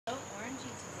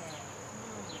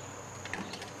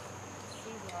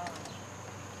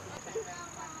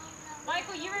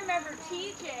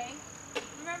TJ.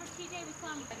 Remember TJ was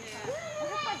some. Yeah.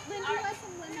 Lynn, do you want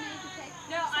some lemonade to take?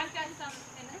 No, I've got some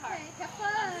in the car. Okay, have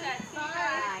fun. I'm set.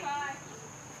 Bye. Bye.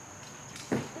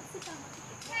 Let's sit down.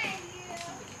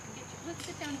 Let's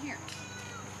sit down here.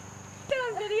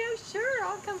 On video? Sure,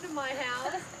 I'll come to my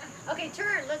house. Okay,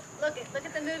 turn. Look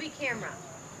at the movie camera.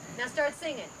 Now start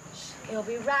singing. He'll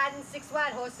be riding 6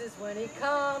 white horses when he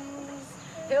comes.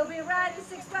 He'll be riding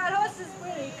 6 white horses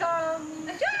when he comes.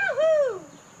 Yahoo!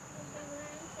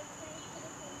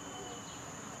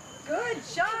 Good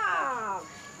job.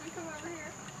 Can we come over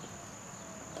here?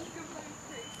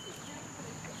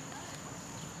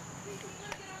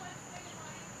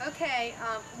 Okay,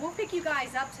 we'll pick you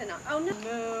guys up tonight. Oh, no.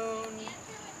 Moon.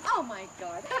 Oh, my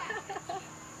God.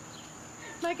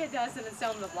 Micah does it and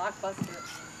sell them the Blockbuster.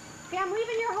 Okay, I'm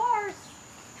leaving your horse.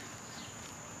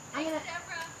 I'm going to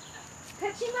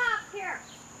pitch him up. Here.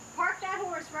 Park that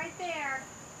horse right there.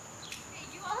 Hey,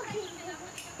 you all Okay,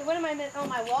 what am I missing? Oh,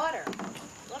 my water.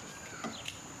 Whoops.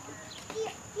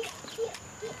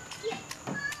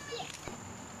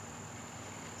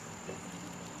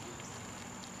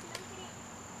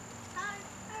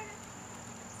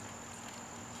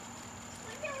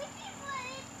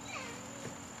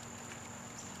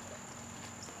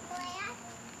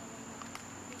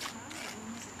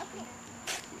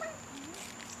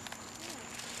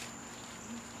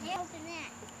 Open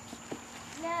that.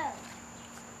 No.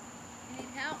 You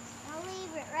need help? I'll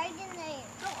leave it right in there.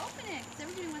 Oh, open it, because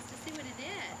everybody wants to see what it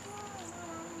is.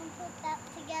 I'm going to put that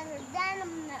together. Then I'm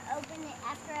going to open it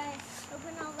after I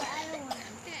open all the other ones.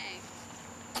 Okay.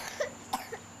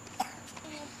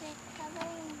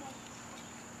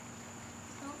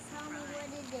 Don't tell me what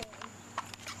it is.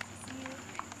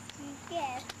 You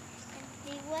guess and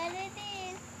see what it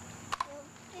is. You'll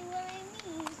see what I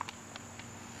mean.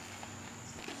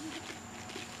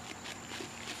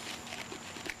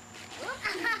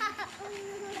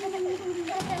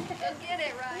 Go get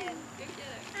it, Ryan. Go get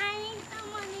it. I need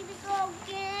somebody to go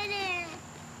get it.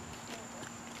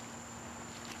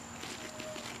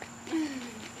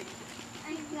 I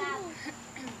got it.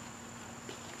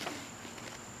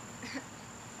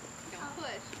 Don't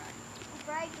push, right?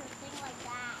 Break or thing like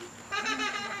that.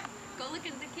 Go look at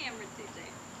the camera, TJ.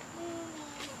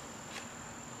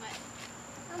 What?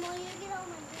 Mama, you get all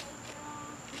my drinks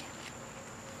off.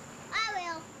 I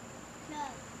will. No.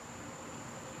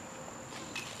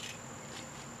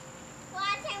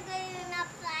 Watch, I'm getting an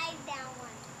upside down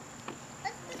one.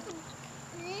 Let's put this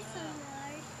on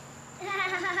yours.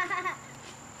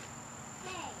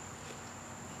 Hey.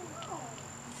 No.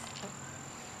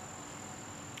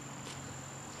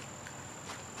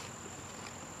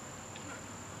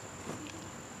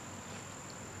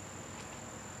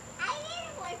 I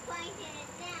didn't want pointing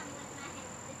it down with my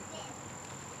hands to this.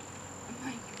 Oh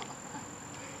my God.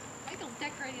 Michael's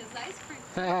decorating his ice cream.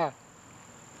 Now,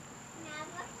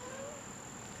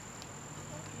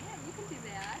 Yeah, you can do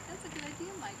that. That's a good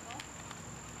idea, Michael.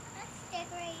 let's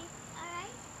decorate,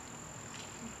 alright?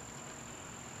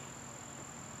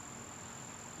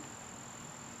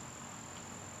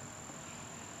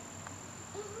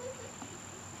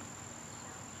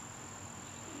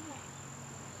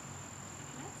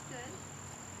 That's good.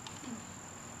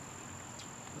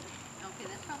 Okay,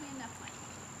 that's probably enough, Michael.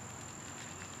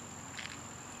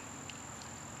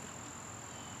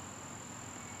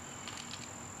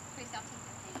 Trace, I'll take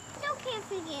that paper. It's okay if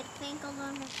we get sprinkled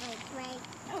on the plate, right?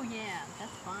 Oh yeah,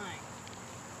 that's fine.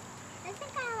 I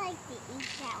think I like to eat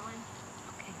that one.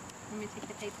 Okay, let me take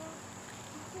the paper.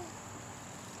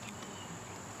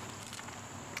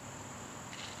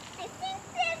 I think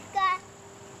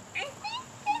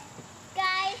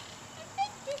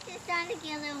this is starting to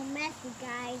get a little messy,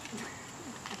 guys.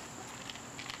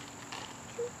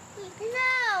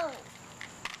 No!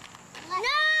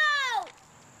 No!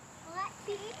 Let's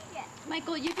eat it.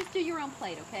 Michael, you just do your own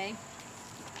plate, okay?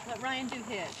 Let Ryan do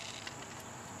his.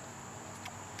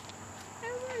 I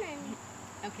want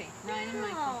to. Okay, Ryan and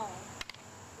Michael.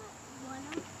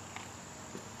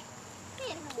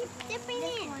 Keep dipping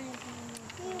in.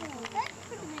 Let's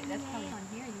put them in That's there. probably on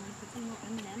here. You want to put some more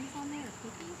M&Ms on there or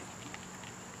cookies?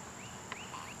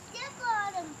 Dip on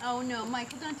them. Oh no,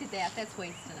 Michael, don't do that. That's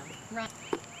wasting them. Run.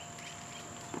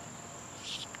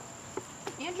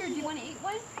 Andrew, do you want to eat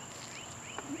one?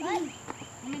 What?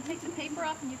 I'm going to take the paper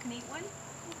off and you can eat one?